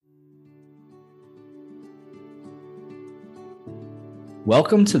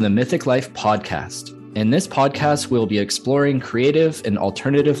Welcome to the Mythic Life podcast. In this podcast, we'll be exploring creative and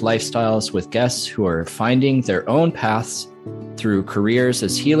alternative lifestyles with guests who are finding their own paths through careers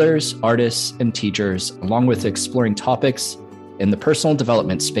as healers, artists, and teachers, along with exploring topics in the personal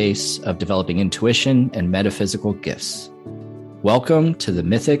development space of developing intuition and metaphysical gifts. Welcome to the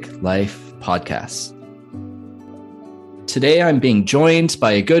Mythic Life podcast. Today, I'm being joined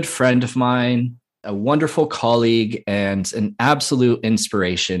by a good friend of mine, a wonderful colleague, and an absolute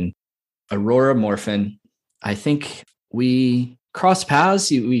inspiration, Aurora Morfin. I think we crossed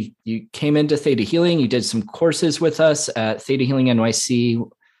paths. You came into Theta Healing. You did some courses with us at Theta Healing NYC.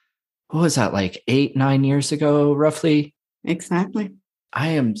 What was that, like 8-9 years ago, roughly? Exactly. I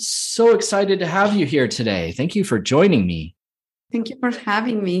am so excited to have you here today. Thank you for joining me. Thank you for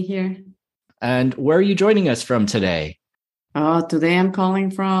having me here. And where are you joining us from today? Today I'm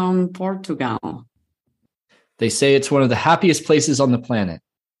calling from Portugal. They say it's one of the happiest places on the planet.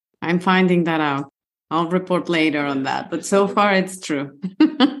 I'm finding that out. I'll report later on that, but so far it's true.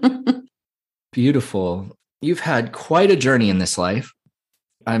 Beautiful. You've had quite a journey in this life.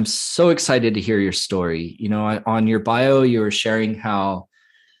 I'm so excited to hear your story. You know, on your bio, you were sharing how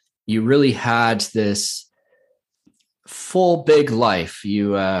you really had this full big life.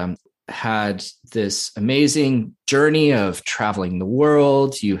 You had this amazing journey of traveling the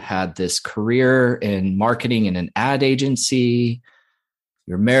world. You had this career in marketing in an ad agency.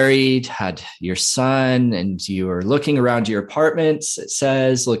 You're married, had your son, and you were looking around your apartments, it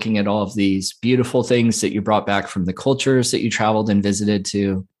says, looking at all of these beautiful things that you brought back from the cultures that you traveled and visited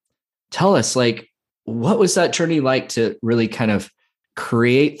to. Tell us, what was that journey like to really kind of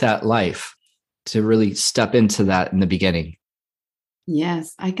create that life, to really step into that in the beginning?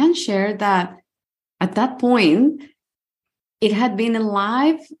 Yes, I can share that at that point, it had been a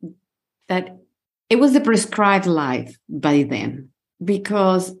life that it was the prescribed life by then,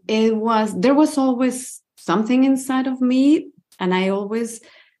 because there was always something inside of me, and I always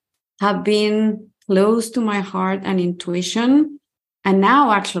have been close to my heart and intuition. And now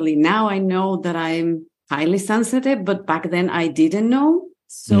I know that I'm highly sensitive, but back then I didn't know.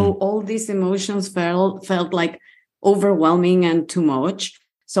 So all these emotions felt like overwhelming and too much.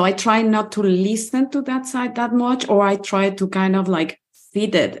 So I try not to listen to that side that much, or I try to kind of like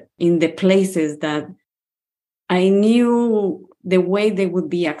feed it in the places that I knew the way they would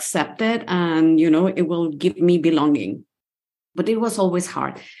be accepted, and, it will give me belonging. But it was always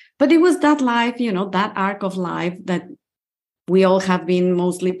hard. But it was that life, that arc of life that we all have been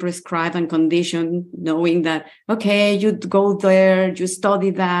mostly prescribed and conditioned, knowing that, okay, you go there, you study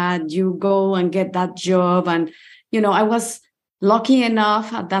that, you go and get that job. And, I was lucky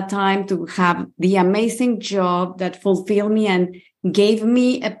enough at that time to have the amazing job that fulfilled me and gave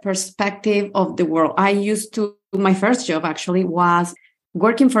me a perspective of the world. My first job actually was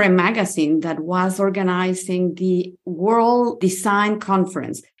working for a magazine that was organizing the World Design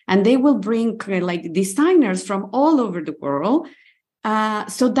Conference. And they will bring designers from all over the world.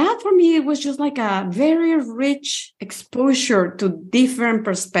 So that for me, it was just like a very rich exposure to different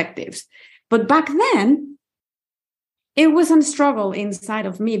perspectives. But back then, it was a struggle inside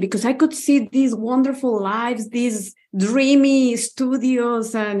of me, because I could see these wonderful lives, these dreamy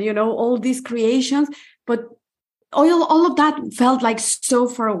studios and, all these creations. But all of that felt like so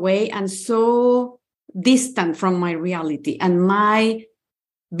far away and so distant from my reality and my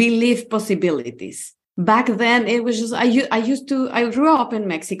belief possibilities. Back then, it was just, I grew up in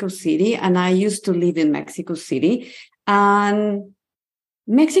Mexico City, and I used to live in Mexico City. And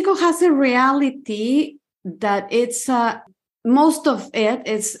Mexico has a reality that it's, most of it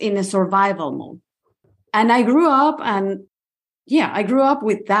is in a survival mode. And I grew up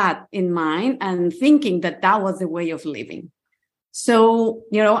with that in mind and thinking that was the way of living. So,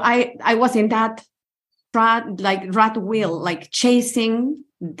 I was in that rat wheel, like chasing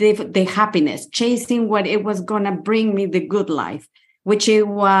the happiness, chasing what it was going to bring me the good life, which it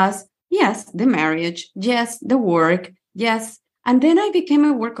was, yes, the marriage, yes, the work, yes. And then I became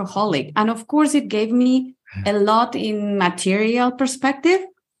a workaholic. And of course, it gave me a lot in material perspective.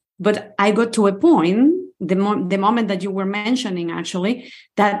 But I got to a point, the moment that you were mentioning, actually,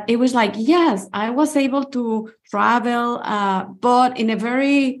 that it was like, yes, I was able to travel, but in a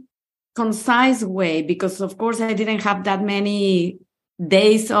very concise way, because of course I didn't have that many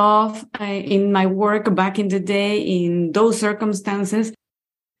days off in my work back in the day in those circumstances.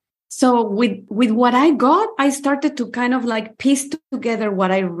 So with what I got, I started to kind of like piece together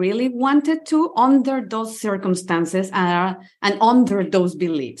what I really wanted to under those circumstances and under those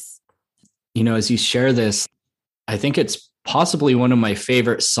beliefs. As you share this, I think it's possibly one of my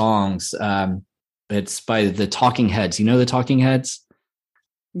favorite songs. It's by the Talking Heads. You know the Talking Heads?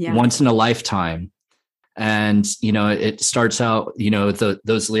 Yeah. once in a lifetime. And, it starts out,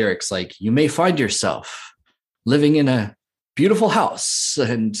 those lyrics like, you may find yourself living in a beautiful house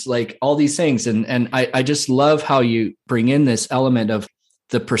and like all these things. And I just love how you bring in this element of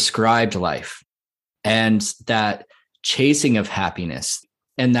the prescribed life and that chasing of happiness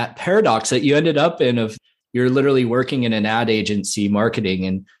and that paradox that you ended up in of you're literally working in an ad agency marketing.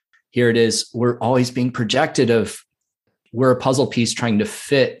 And here it is, we're always being projected of we're a puzzle piece trying to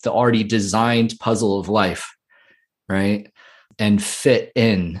fit the already designed puzzle of life, right? And fit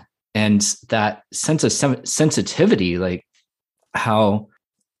in. And that sense of sensitivity, like how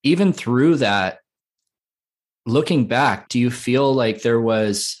even through that, looking back, do you feel like there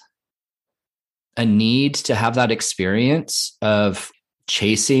was a need to have that experience of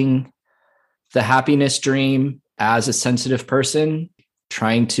chasing the happiness dream as a sensitive person,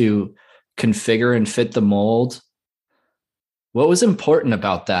 trying to configure and fit the mold? What was important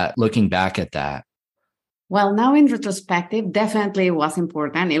about that, looking back at that? Well, now in retrospective, definitely it was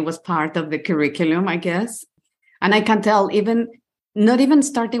important. It was part of the curriculum, I guess. And I can tell, even not even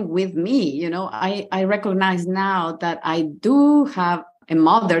starting with me, I recognize now that I do have a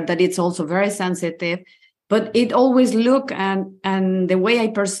mother that it's also very sensitive, but it always looked and the way I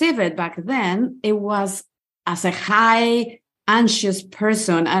perceive it back then, it was as a high anxious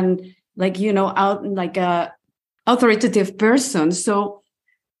person and out like a authoritative person. So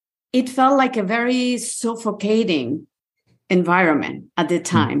it felt like a very suffocating environment at the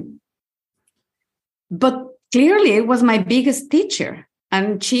time. But clearly it was my biggest teacher.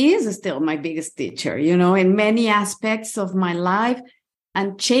 And she is still my biggest teacher, in many aspects of my life.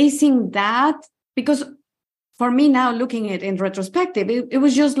 And chasing that, because for me now, looking at it in retrospective, it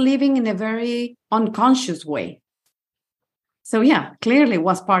was just living in a very unconscious way. So yeah, clearly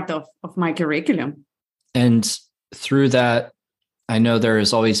was part of my curriculum. And through that, I know there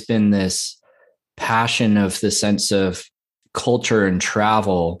has always been this passion of the sense of culture and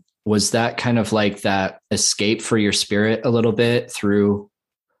travel. Was that kind of like that escape for your spirit a little bit through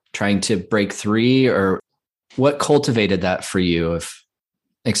trying to break free, or what cultivated that for you of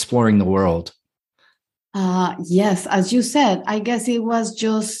exploring the world? Yes, as you said, I guess it was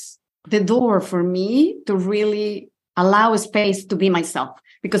just the door for me to really allow space to be myself.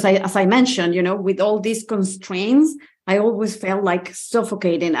 Because as I mentioned, with all these constraints, I always felt like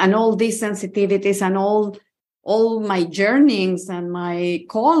suffocating, and all these sensitivities and all my journeyings and my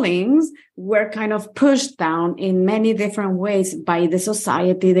callings were kind of pushed down in many different ways by the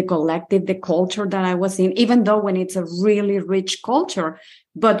society, the collective, the culture that I was in, even though when it's a really rich culture.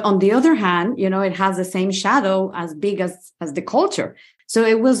 But on the other hand, it has the same shadow as big as the culture. So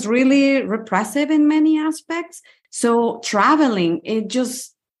it was really repressive in many aspects. So traveling, it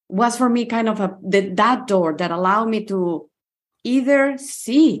just was for me kind of that door that allowed me to either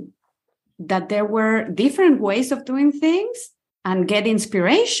see that there were different ways of doing things and get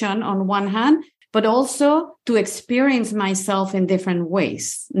inspiration on one hand, but also to experience myself in different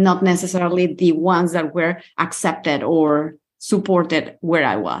ways, not necessarily the ones that were accepted or supported where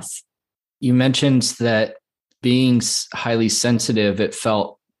I was. You mentioned that being highly sensitive, it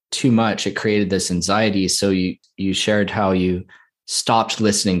felt too much. It created this anxiety. So you shared how you stopped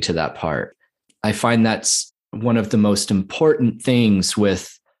listening to that part. I find that's one of the most important things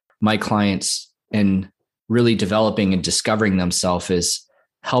with my clients in really developing and discovering themselves is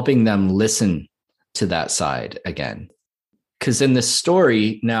helping them listen to that side again. Because in this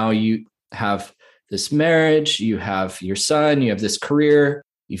story, now you have this marriage, you have your son, you have this career,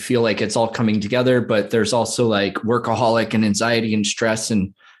 you feel like it's all coming together, but there's also like workaholic and anxiety and stress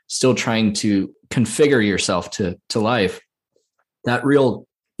and still trying to configure yourself to life. That real,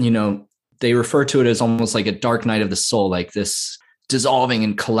 they refer to it as almost like a dark night of the soul, like this dissolving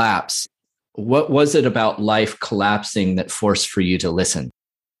and collapse. What was it about life collapsing that forced for you to listen?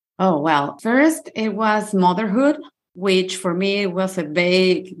 Oh, well, first it was motherhood, which for me was a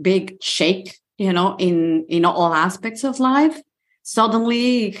big, big shake, in all aspects of life.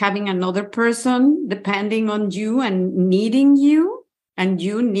 Suddenly having another person depending on you and needing you and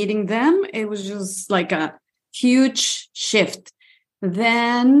you needing them, it was just like a huge shift.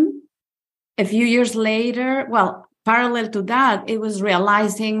 Then a few years later, well, parallel to that, it was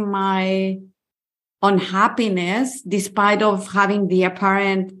realizing my unhappiness despite of having the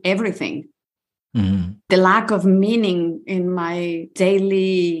apparent everything. Mm-hmm. The lack of meaning in my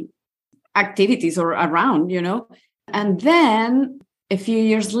daily activities or around, And then a few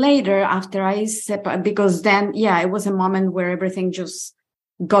years later, after I separated, because then, it was a moment where everything just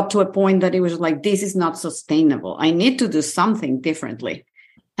got to a point that it was like, this is not sustainable. I need to do something differently.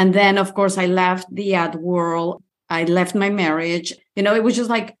 And then, of course, I left the ad world. I left my marriage. It was just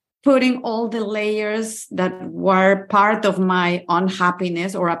like putting all the layers that were part of my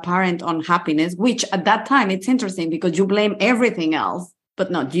unhappiness or apparent unhappiness, which at that time, it's interesting because you blame everything else,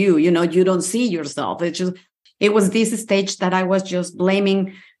 but not you. You don't see yourself. It was this stage that I was just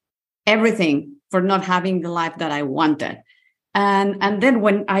blaming everything for not having the life that I wanted. And then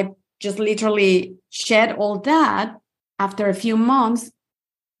when I just literally shed all that, after a few months,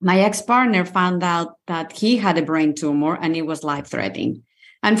 my ex-partner found out that he had a brain tumor and it was life-threatening.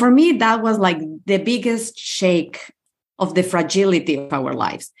 And for me, that was like the biggest shake of the fragility of our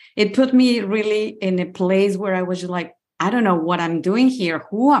lives. It put me really in a place where I was just like, I don't know what I'm doing here.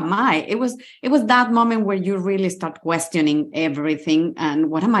 Who am I? It was that moment where you really start questioning everything. And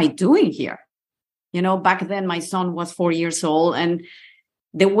what am I doing here? Back then my son was 4 years old, and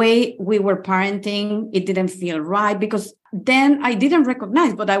the way we were parenting, it didn't feel right, because then I didn't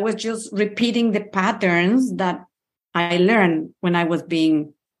recognize, but I was just repeating the patterns that I learned when I was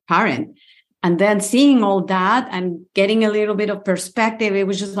being parent. And then seeing all that and getting a little bit of perspective, it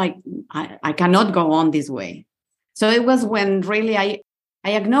was just like, I cannot go on this way. So it was when really I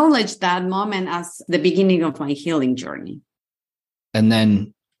acknowledged that moment as the beginning of my healing journey. And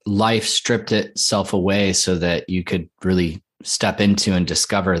then life stripped itself away so that you could really step into and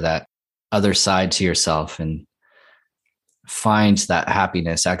discover that other side to yourself and find that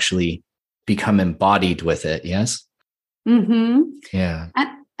happiness, actually become embodied with it. Yes. Mm-hmm. Yeah.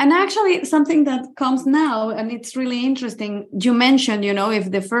 And actually something that comes now, and it's really interesting. You mentioned, if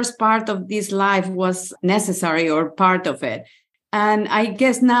the first part of this life was necessary or part of it. And I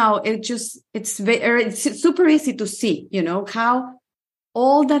guess now it's super easy to see, how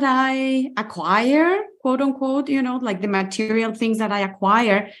all that I acquire, quote unquote, like the material things that I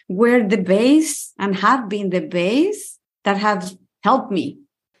acquire were the base and have been the base that have helped me.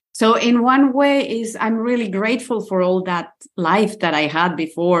 So in one way I'm really grateful for all that life that I had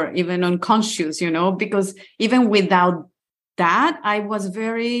before, even unconscious, because even without that, I was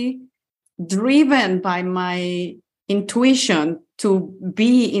very driven by my intuition to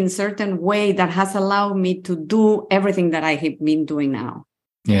be in certain way that has allowed me to do everything that I have been doing now.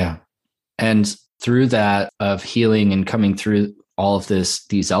 Yeah. And through that of healing and coming through all of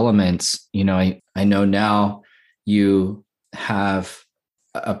these elements, I know now you have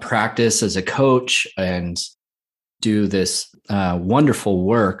a practice as a coach and do this wonderful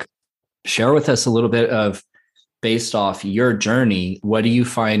work. Share with us a little bit of, based off your journey, what do you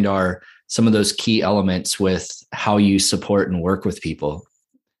find are some of those key elements with how you support and work with people,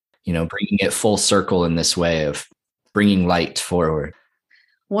 bringing it full circle in this way of bringing light forward?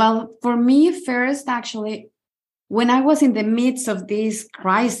 Well, for me, first, actually, when I was in the midst of this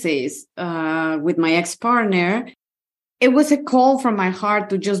crisis with my ex-partner, it was a call from my heart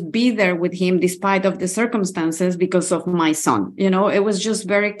to just be there with him despite of the circumstances because of my son. It was just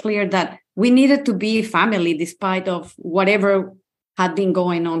very clear that we needed to be family despite of whatever had been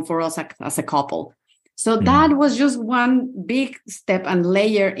going on for us as a couple. So that was just one big step and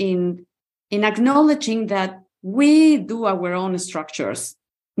layer in acknowledging that we do our own structures,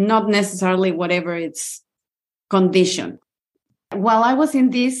 not necessarily whatever it's conditioned. While I was in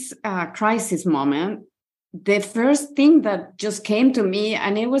this crisis moment, the first thing that just came to me,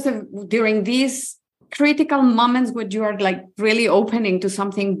 and it was during these critical moments where you are like really opening to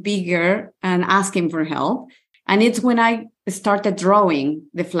something bigger and asking for help. And it's when I started drawing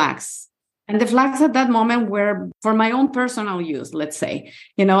the flags. And the flags at that moment were for my own personal use, let's say.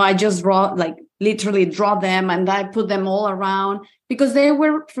 I just literally draw them and I put them all around because they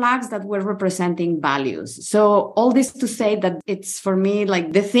were flags that were representing values. So all this to say that it's for me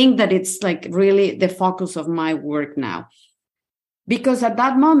like the thing that it's like really the focus of my work now. Because at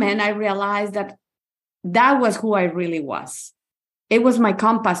that moment, I realized that was who I really was. It was my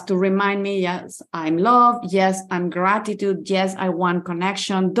compass to remind me, yes, I'm love. Yes, I'm gratitude. Yes, I want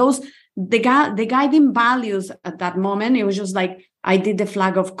connection. The guiding values at that moment, it was just like I did the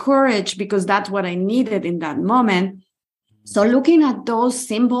flag of courage because that's what I needed in that moment. So looking at those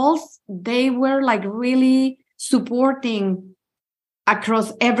symbols, they were like really supporting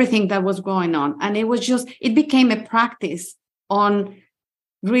across everything that was going on. And it became a practice on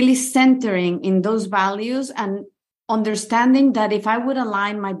really centering in those values and understanding that if I would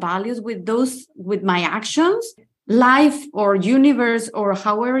align my values with my actions, life or universe or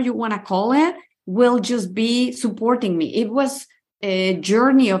however you want to call it will just be supporting me. It was a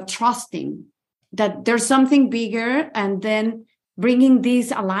journey of trusting that there's something bigger, and then bringing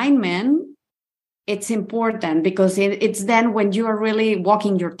this alignment, it's important because it's then when you are really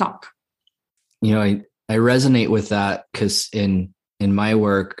walking your talk. I resonate with that because in my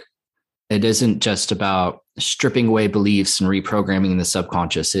work, it isn't just about stripping away beliefs and reprogramming the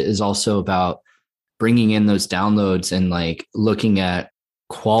subconscious. It is also about bringing in those downloads and like looking at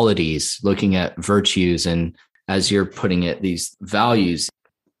qualities, looking at virtues, and as you're putting it, these values.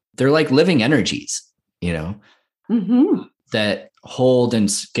 They're like living energies, that hold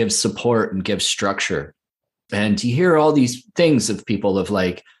and give support and give structure. And you hear all these things of people of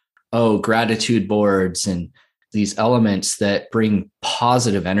like, oh, gratitude boards and these elements that bring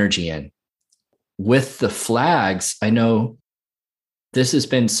positive energy in. With the flags, I know this has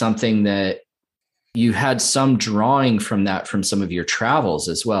been something that you had some drawing from that from some of your travels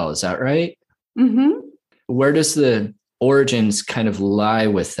as well. Is that right? Mm-hmm. Where does the origins kind of lie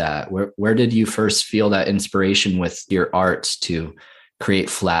with that? Where did you first feel that inspiration with your art to create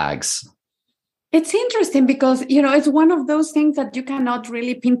flags? It's interesting because, it's one of those things that you cannot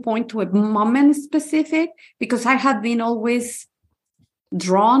really pinpoint to a moment specific, because I had been always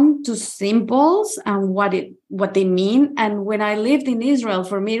drawn to symbols and what they mean. And when I lived in Israel,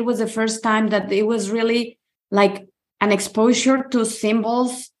 for me, it was the first time that it was really like an exposure to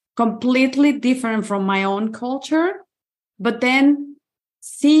symbols completely different from my own culture. But then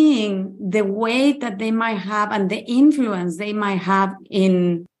seeing the way that they might have and the influence they might have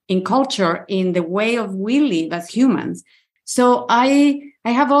in culture, in the way of we live as humans. So I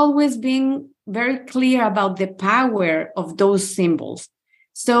have always been very clear about the power of those symbols.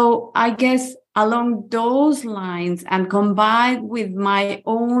 So I guess along those lines, and combined with my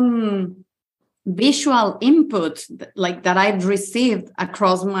own visual input, like that I've received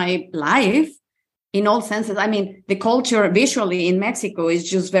across my life, in all senses. I mean, the culture visually in Mexico is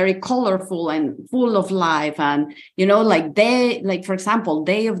just very colorful and full of life. And, for example,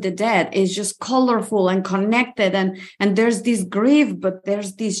 Day of the Dead is just colorful and connected. And there's this grief, but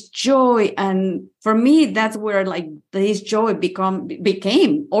there's this joy. And for me, that's where like this joy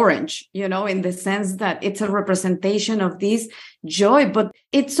became orange, in the sense that it's a representation of this joy, but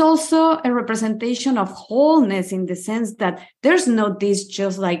it's also a representation of wholeness, in the sense that there's no this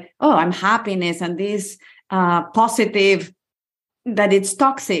just like, oh, I'm happiness and this positive, that it's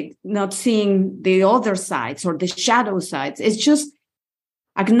toxic, not seeing the other sides or the shadow sides. It's just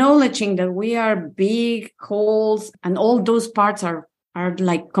acknowledging that we are big wholes and all those parts are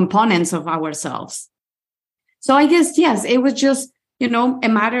like components of ourselves. So I guess, yes, it was just a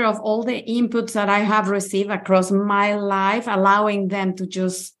matter of all the inputs that I have received across my life, allowing them to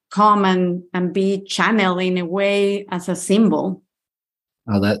just come and be channeled in a way as a symbol.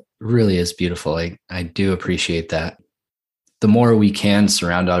 Oh, that really is beautiful. I do appreciate that. The more we can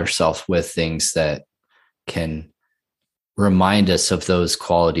surround ourselves with things that can remind us of those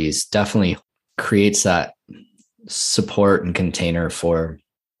qualities definitely creates that support and container for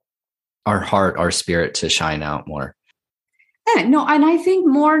our heart, our spirit to shine out more. Yeah, no, and I think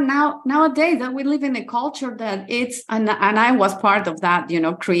more nowadays that we live in a culture that it's, and I was part of that,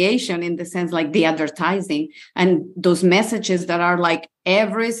 creation, in the sense like the advertising and those messages that are like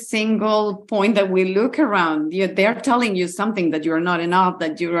every single point that we look around, they're telling you something, that you're not enough,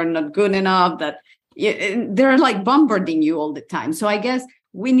 that you are not good enough, that they're like bombarding you all the time. So I guess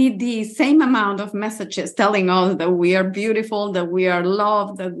we need the same amount of messages telling us that we are beautiful, that we are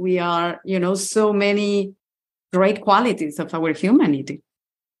loved, that we are, so many great qualities of our humanity.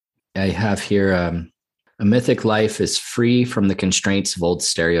 I have here, a mythic life is free from the constraints of old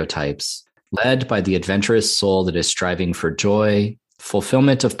stereotypes, led by the adventurous soul that is striving for joy,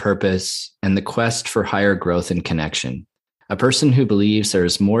 fulfillment of purpose, and the quest for higher growth and connection. A person who believes there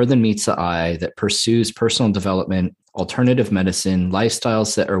is more than meets the eye, that pursues personal development, alternative medicine,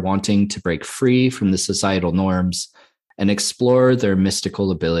 lifestyles that are wanting to break free from the societal norms and explore their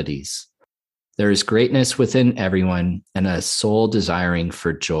mystical abilities. There is greatness within everyone and a soul desiring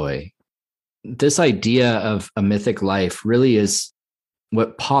for joy. This idea of a mythic life really is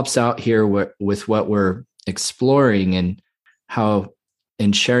what pops out here with what we're exploring, and how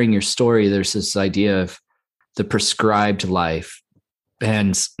in sharing your story, there's this idea of the prescribed life,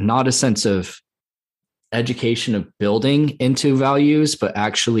 and not a sense of education of building into values, but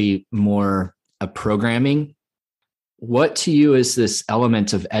actually more a programming. What to you is this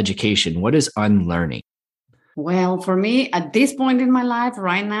element of education? What is unlearning? Well, for me, at this point in my life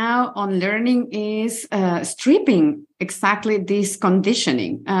right now, unlearning is stripping exactly this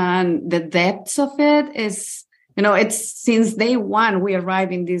conditioning. And the depths of it is, it's since day one we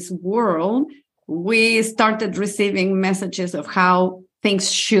arrive in this world, we started receiving messages of how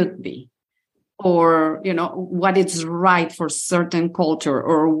things should be, or, what is right for certain culture,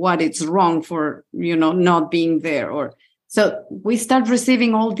 or what is wrong for, not being there. Or so we start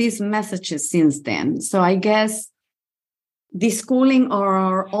receiving all these messages since then. So I guess the schooling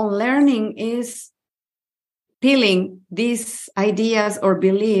or unlearning is peeling these ideas or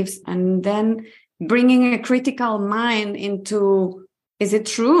beliefs and then bringing a critical mind into, is it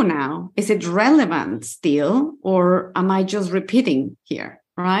true now? Is it relevant still? Or am I just repeating here?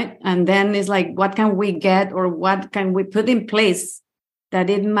 Right. And then it's like, what can we get or what can we put in place that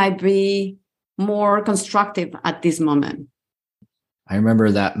it might be more constructive at this moment? I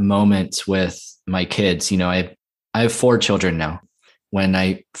remember that moment with my kids. I have 4 children now. When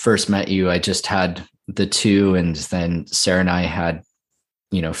I first met you, I just had the 2, and then Sarah and I had,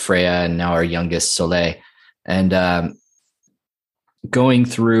 Freya, and now our youngest Soleil. And going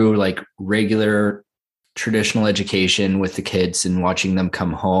through like regular traditional education with the kids and watching them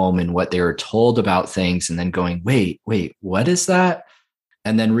come home and what they were told about things, and then going, wait, what is that?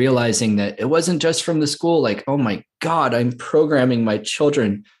 And then realizing that it wasn't just from the school, like, oh my God, I'm programming my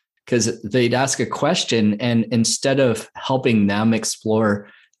children, because they'd ask a question, and instead of helping them explore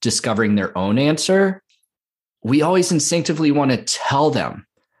discovering their own answer, we always instinctively want to tell them,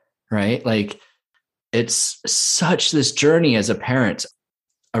 right? Like, it's such this journey as a parent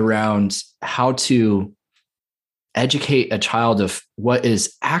around how to educate a child of what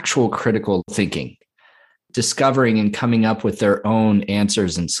is actual critical thinking, discovering and coming up with their own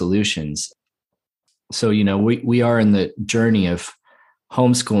answers and solutions. So, we are in the journey of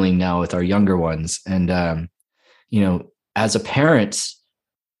homeschooling now with our younger ones. And, as a parent,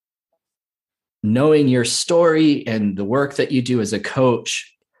 knowing your story and the work that you do as a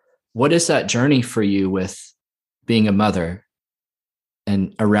coach, what is that journey for you with being a mother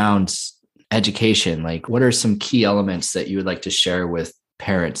and around education? Like, what are some key elements that you would like to share with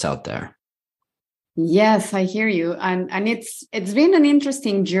parents out there? Yes, I hear you. And it's been an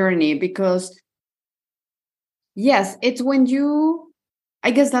interesting journey because, yes, it's when I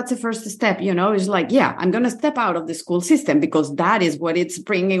guess that's the first step, is like, yeah, I'm going to step out of the school system because that is what it's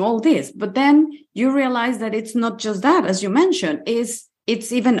bringing all this. But then you realize that it's not just that, as you mentioned,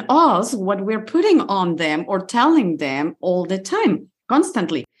 it's even us, what we're putting on them or telling them all the time,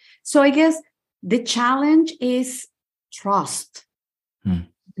 constantly. So I guess the challenge is trust.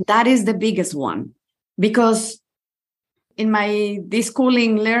 That is the biggest one. Because in my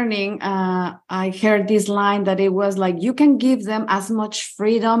deschooling learning, I heard this line that it was like, you can give them as much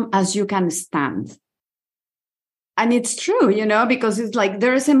freedom as you can stand. And it's true, because it's like,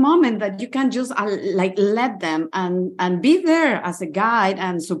 there is a moment that you can just let them and be there as a guide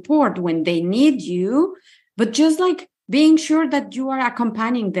and support when they need you, but just like being sure that you are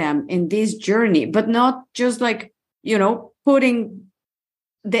accompanying them in this journey, but not just like, putting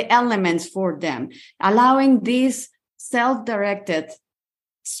the elements for them, allowing this self-directed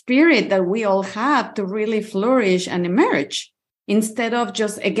spirit that we all have to really flourish and emerge, instead of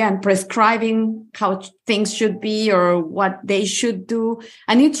just, again, prescribing how things should be or what they should do.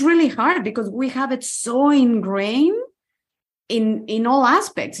 And it's really hard because we have it so ingrained in all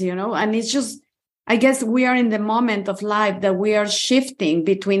aspects, and it's just, I guess we are in the moment of life that we are shifting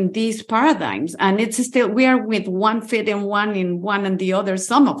between these paradigms, and it's still, we are with one foot in one and the other,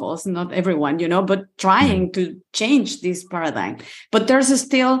 some of us, not everyone, but trying to change this paradigm. But there's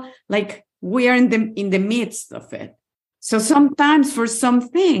still, like, we are in the midst of it. So sometimes for some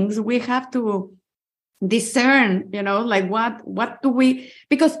things we have to discern, like what do we,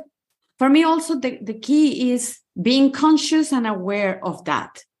 because for me also the key is being conscious and aware of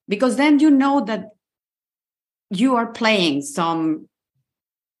that. Because then that you are playing some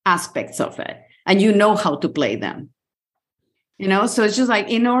aspects of it and how to play them. So it's just like,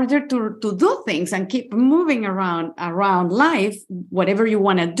 in order to do things and keep moving around life, whatever you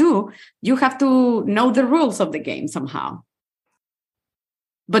want to do, you have to know the rules of the game somehow.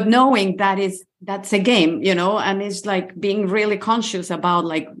 But knowing that's a game, and it's like being really conscious about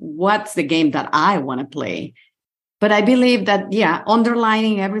like, what's the game that I want to play. But I believe that,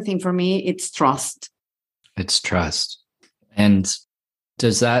 underlining everything for me, it's trust. It's trust. And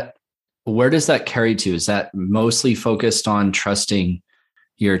where does that carry to? Is that mostly focused on trusting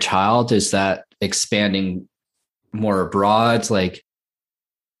your child? Is that expanding more abroad? Like,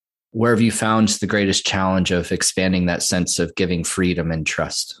 where have you found the greatest challenge of expanding that sense of giving freedom and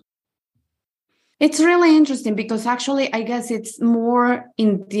trust? It's really interesting because actually, I guess it's more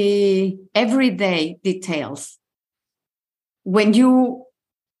in the everyday details. When you,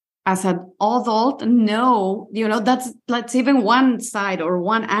 as an adult, that's even one side or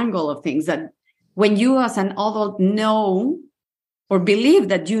one angle of things, that when you as an adult know or believe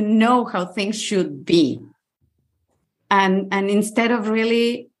that how things should be, and instead of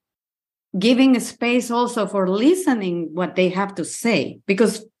really giving a space also for listening what they have to say,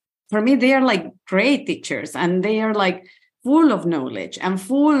 because for me they are like great teachers and they are like full of knowledge and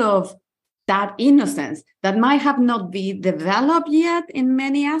full of that innocence that might have not been developed yet in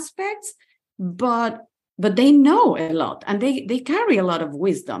many aspects, but they know a lot and they carry a lot of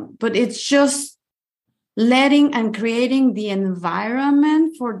wisdom. But it's just letting and creating the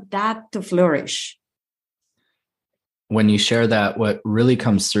environment for that to flourish. When you share that, what really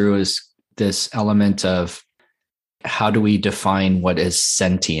comes through is this element of how do we define what is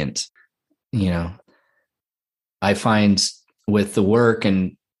sentient? I find with the work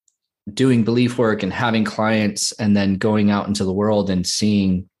and doing belief work and having clients and then going out into the world and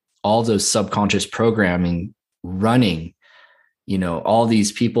seeing all those subconscious programming running, all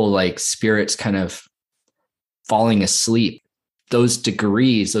these people like spirits kind of falling asleep, those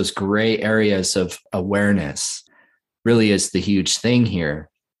degrees, those gray areas of awareness really is the huge thing here.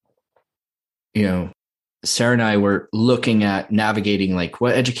 Sarah and I were looking at navigating like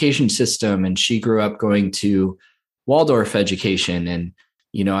what education system, and she grew up going to Waldorf education. And,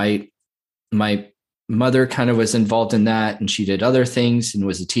 my mother kind of was involved in that, and she did other things and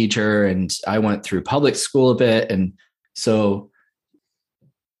was a teacher. And I went through public school a bit. And so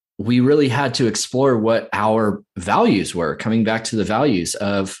we really had to explore what our values were, coming back to the values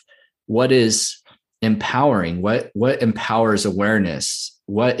of what is empowering, what empowers awareness,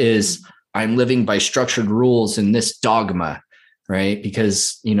 what is I'm living by structured rules in this dogma, right?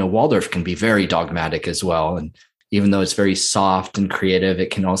 Because, Waldorf can be very dogmatic as well. And even though it's very soft and creative,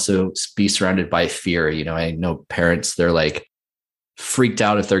 it can also be surrounded by fear. I know parents, they're like freaked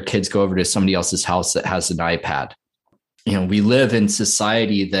out if their kids go over to somebody else's house that has an iPad. We live in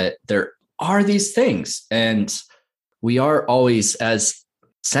society that there are these things, and we are always, as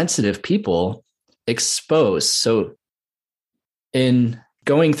sensitive people, exposed. So in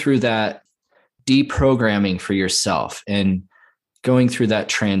going through that deprogramming for yourself and going through that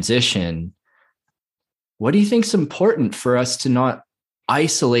transition, what do you think is important for us to not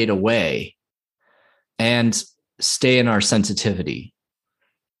isolate away and stay in our sensitivity?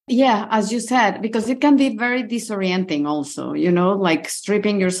 Yeah, as you said, because it can be very disorienting also, like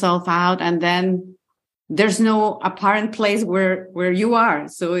stripping yourself out and then there's no apparent place where you are.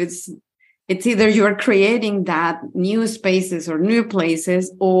 So it's either you're creating that new spaces or new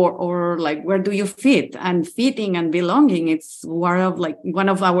places or like, where do you fit? And fitting and belonging, it's one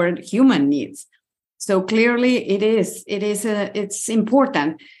of our human needs. So clearly it's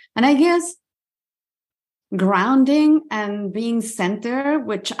important. And I guess grounding and being centered,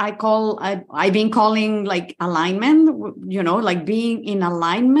 which I've been calling like alignment, like being in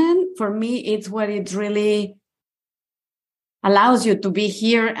alignment, for me, it's what it really allows you to be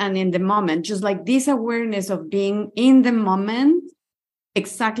here and in the moment. Just like this awareness of being in the moment,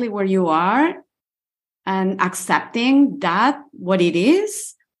 exactly where you are, and accepting that what it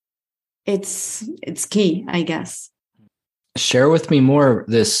is. It's key, I guess. Share with me more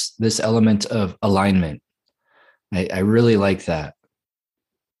this element of alignment. I really like that.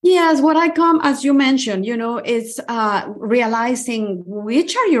 Yes, what I come, as you mentioned, it's realizing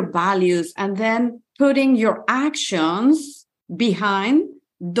which are your values and then putting your actions behind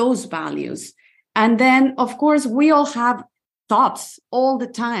those values. And then, of course, we all have thoughts all the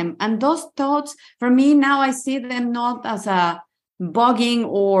time. And those thoughts, for me now, I see them not as a bugging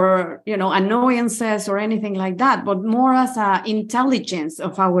or, annoyances or anything like that, but more as a intelligence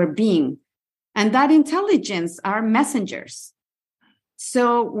of our being. And that intelligence are messengers.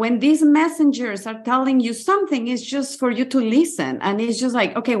 So when these messengers are telling you something, it's just for you to listen. And it's just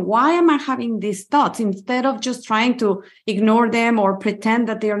like, okay, why am I having these thoughts? Instead of just trying to ignore them or pretend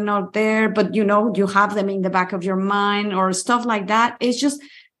that they're not there, but you have them in the back of your mind or stuff like that. It's just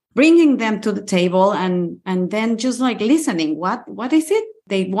bringing them to the table and then just like listening. What is it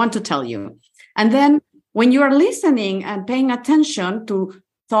they want to tell you? And then when you are listening and paying attention to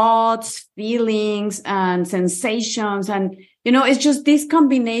thoughts, feelings, and sensations, and it's just this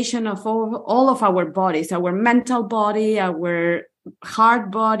combination of all of our bodies, our mental body, our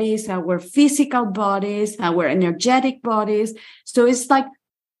heart bodies, our physical bodies, our energetic bodies. So it's like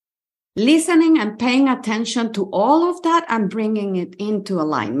listening and paying attention to all of that and bringing it into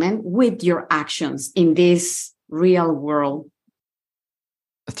alignment with your actions in this real world.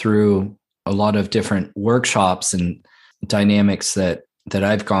 Through a lot of different workshops and dynamics that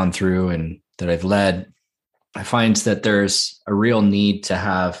I've gone through and that I've led, I find that there's a real need to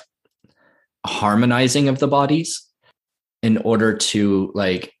have a harmonizing of the bodies in order to,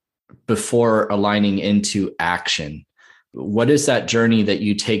 like, before aligning into action. What is that journey that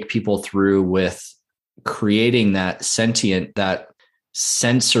you take people through with creating that sentient, that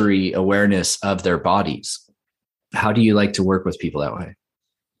sensory awareness of their bodies? How do you like to work with people that way?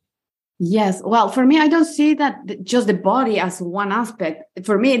 Yes. Well, for me, I don't see that just the body as one aspect.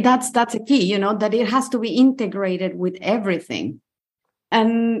 For me, that's a key, that it has to be integrated with everything.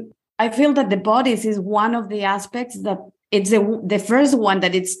 And I feel that the bodies is one of the aspects that it's the first one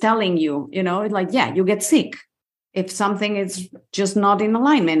that it's telling you, like, yeah, you get sick if something is just not in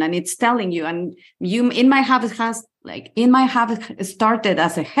alignment, and it's telling you, and it might have started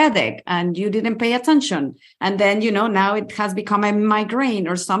as a headache and you didn't pay attention. And then, now it has become a migraine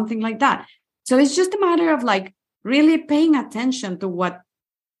or something like that. So it's just a matter of like really paying attention to what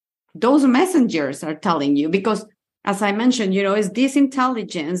those messengers are telling you, because as I mentioned, it's this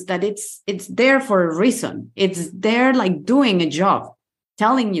intelligence that it's there for a reason. It's there like doing a job,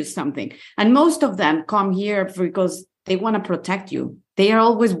 telling you something. And most of them come here because they want to protect you. They are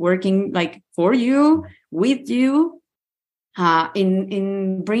always working like for you, with you,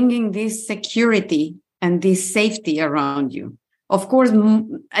 in bringing this security and this safety around you. Of course,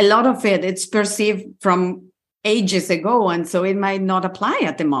 a lot of it's perceived from ages ago, and so it might not apply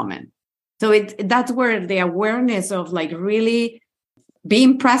at the moment. So that's where the awareness of like really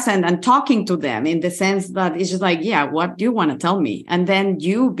being present and talking to them, in the sense that it's just like, yeah, what do you want to tell me? And then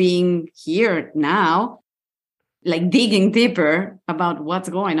you being here now, like digging deeper about what's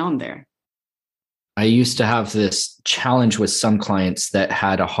going on there. I used to have this challenge with some clients that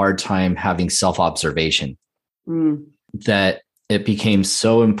had a hard time having self-observation, that it became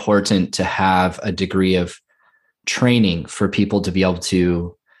so important to have a degree of training for people to be able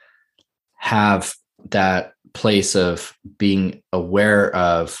to have that place of being aware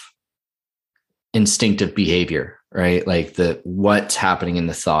of instinctive behavior, right? Like what's happening in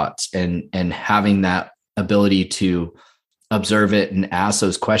the thoughts, and having that ability to observe it and ask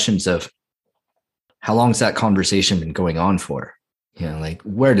those questions of how long has that conversation been going on for? Like,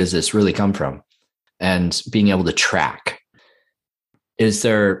 where does this really come from? And being able to track. Is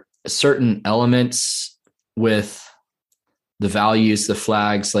there certain elements with the values, the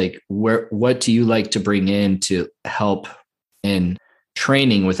flags, like what do you like to bring in to help in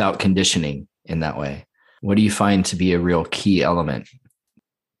training without conditioning in that way? What do you find to be a real key element?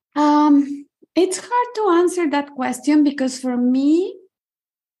 It's hard to answer that question, because for me,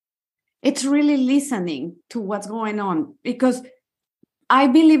 it's really listening to what's going on, because I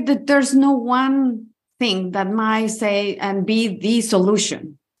believe that there's no one thing that might say and be the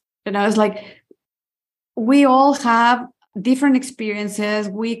solution. It's like we all have different experiences.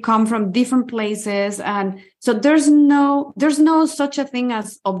 We come from different places. And so there's no such a thing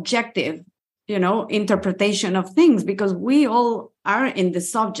as objective, interpretation of things, because we all are in the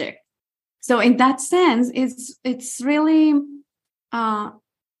subject. So in that sense, it's really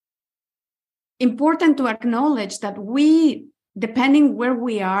important to acknowledge that we, depending where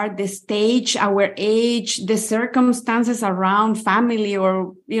we are, the stage, our age, the circumstances around family,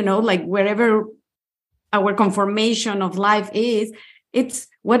 or, like wherever our conformation of life is, it's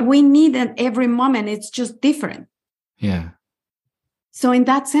what we need at every moment. It's just different. Yeah. So in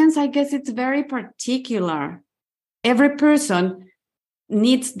that sense, I guess it's very particular. Every person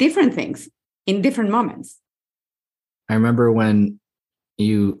needs different things in different moments. I remember when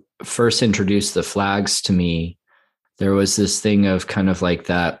you first introduced the flags to me, there was this thing of kind of like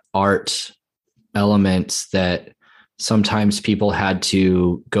that art element that sometimes people had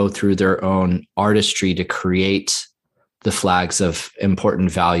to go through their own artistry to create the flags of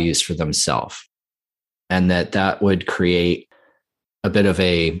important values for themselves. And that would create a bit of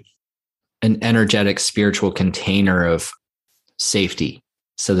an energetic spiritual container of safety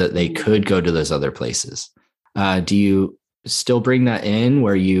so that they could go to those other places. Do you still bring that in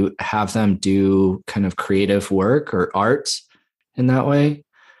where you have them do kind of creative work or art in that way?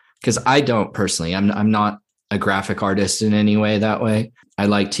 Because I don't personally, I'm not a graphic artist in any way that way. I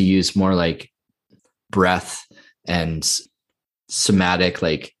like to use more like breath and somatic,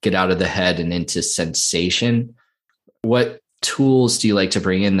 like get out of the head and into sensation. What tools do you like to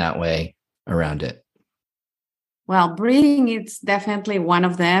bring in that way around it? Well, breathing, it's definitely one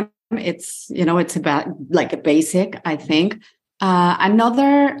of them. It's, it's about like a basic, I think.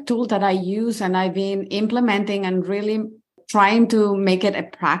 Another tool that I use and I've been implementing and really trying to make it a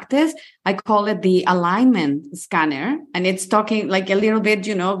practice, I call it the alignment scanner. And it's talking like a little bit,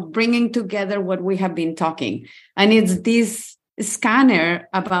 bringing together what we have been talking. And it's this scanner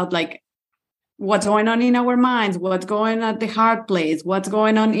about like what's going on in our minds, what's going on at the heart place, what's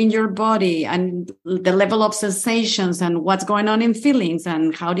going on in your body, and the level of sensations, and what's going on in feelings,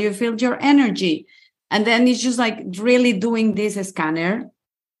 and how do you feel your energy. And then it's just like really doing this scanner.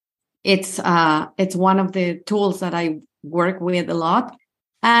 It's one of the tools that I work with a lot.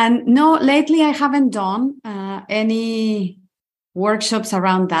 And no, lately I haven't done any workshops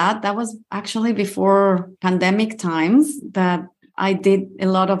around that. That was actually before pandemic times that I did a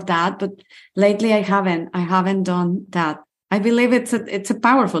lot of that, but lately I haven't done that. I believe it's a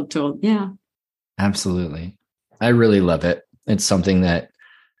powerful tool. Yeah. Absolutely. I really love it. It's something that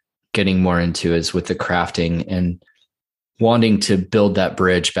getting more into is with the crafting and wanting to build that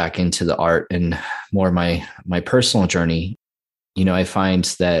bridge back into the art and more my personal journey. I find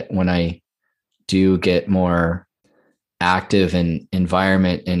that when I do get more active in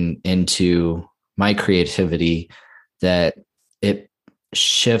environment and into my creativity, that it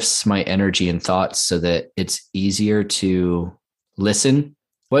shifts my energy and thoughts so that it's easier to listen.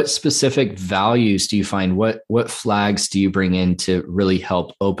 What specific values do you find? What flags do you bring in to really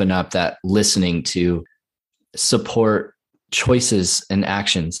help open up that listening to support choices and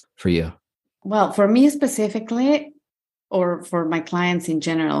actions for you? Well, for me specifically, or for my clients in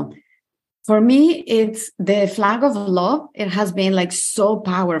general, for me, it's the flag of love. It has been like so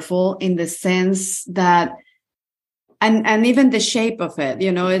powerful in the sense that, and even the shape of it,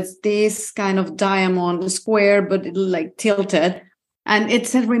 it's this kind of diamond square, but like tilted. And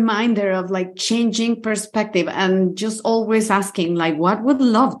it's a reminder of like changing perspective and just always asking, like, what would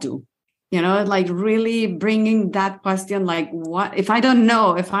love do? Like really bringing that question, like, what if I don't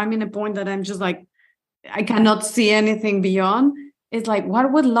know, if I'm in a point that I'm just like, I cannot see anything beyond, it's like,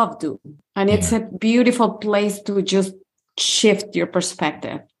 what would love do? And it's a beautiful place to just shift your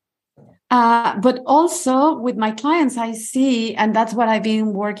perspective. But also with my clients, I see, and that's what I've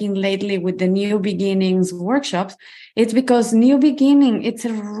been working lately with the New Beginnings workshops. It's because New Beginning, it's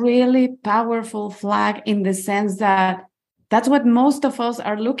a really powerful flag in the sense that that's what most of us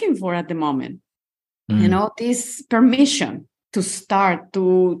are looking for at the moment. This permission to start,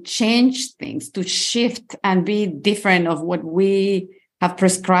 to change things, to shift and be different of what we have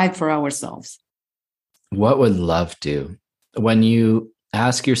prescribed for ourselves. What would love do? When you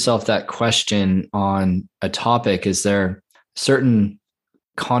ask yourself that question on a topic, is there certain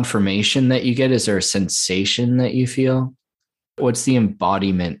confirmation that you get? Is there a sensation that you feel? What's the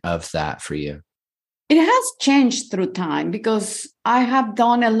embodiment of that for you? It has changed through time because I have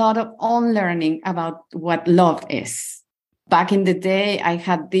done a lot of unlearning about what love is. Back in the day, I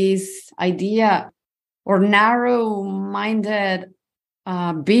had this idea or narrow-minded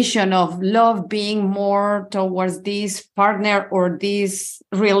vision of love being more towards this partner or this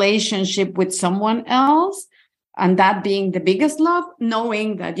relationship with someone else, and that being the biggest love,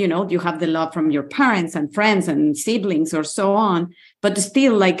 knowing that, you have the love from your parents and friends and siblings or so on, but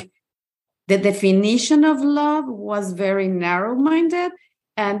still like the definition of love was very narrow-minded.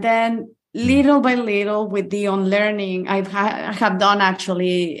 And then little by little with the unlearning, I have done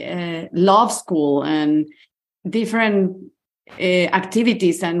actually love school and different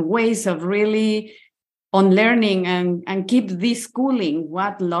activities and ways of really unlearning and keep this schooling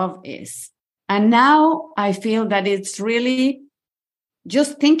what love is. And now I feel that it's really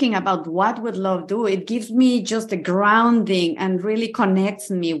just thinking about what would love do. It gives me just a grounding and really connects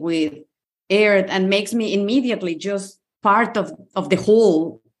me with earth and makes me immediately just part of the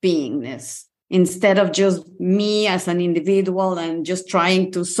whole beingness instead of just me as an individual and just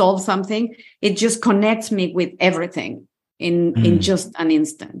trying to solve something. It just connects me with everything in just an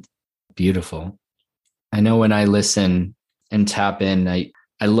instant. Beautiful. I know when I listen and tap in, I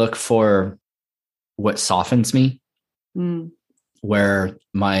look for what softens me, where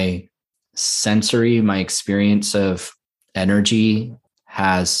my my experience of energy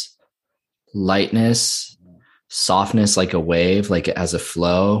has lightness, softness, like a wave, like it has a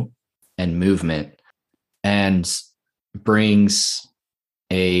flow and movement, and brings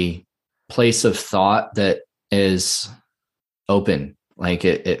a place of thought that is open. Like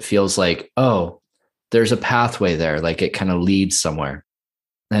it feels like, oh, there's a pathway there. Like it kind of leads somewhere.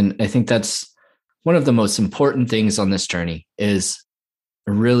 And I think that's one of the most important things on this journey, is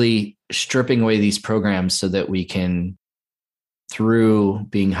really stripping away these programs so that we can, through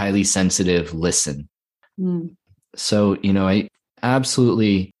being highly sensitive, listen. So, I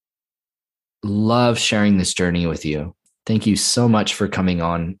absolutely love sharing this journey with you. Thank you so much for coming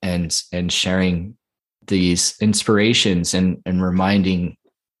on and sharing these inspirations and reminding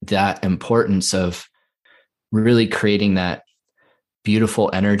that importance of really creating that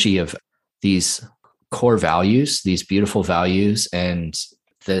beautiful energy of these core values, these beautiful values, and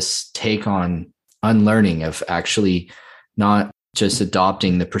this take on unlearning of actually not just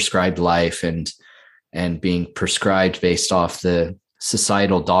adopting the prescribed life and being prescribed based off the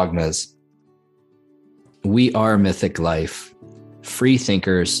societal dogmas. We are Mythic Life, free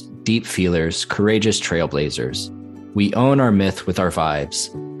thinkers, deep feelers, courageous trailblazers. We own our myth with our vibes,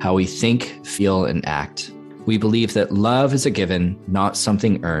 how we think, feel, and act. We believe that love is a given, not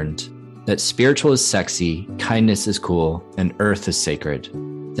something earned, that spiritual is sexy, kindness is cool, and earth is sacred,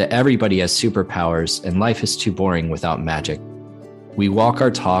 that everybody has superpowers and life is too boring without magic. We walk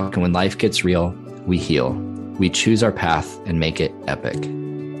our talk, and when life gets real, we heal. We choose our path and make it epic.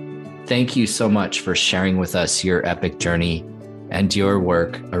 Thank you so much for sharing with us your epic journey and your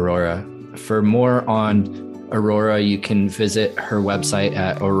work, Aurora. For more on Aurora, you can visit her website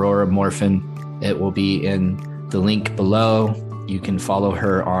at Aurora Morfin. It will be in the link below. You can follow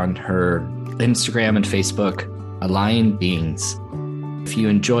her on her Instagram and Facebook, Aligned Beings. If you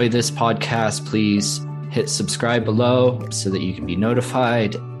enjoy this podcast, please hit subscribe below so that you can be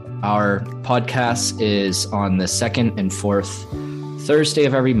notified. Our podcast is on the second and fourth Thursday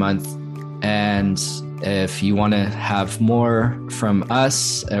of every month. And if you want to have more from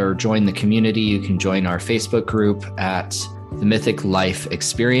us or join the community, you can join our Facebook group at the Mythic Life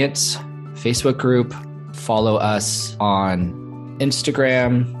Experience Facebook group. Follow us on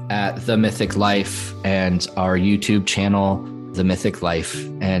Instagram at The Mythic Life and our YouTube channel, The Mythic Life.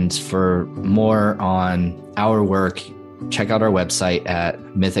 And for more on our work, check out our website at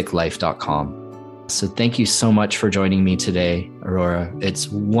mythiclife.com. So thank you so much for joining me today, Aurora. It's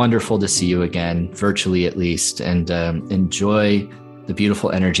wonderful to see you again, virtually at least, and enjoy the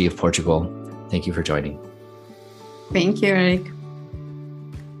beautiful energy of Portugal. Thank you for joining. Thank you, Eric.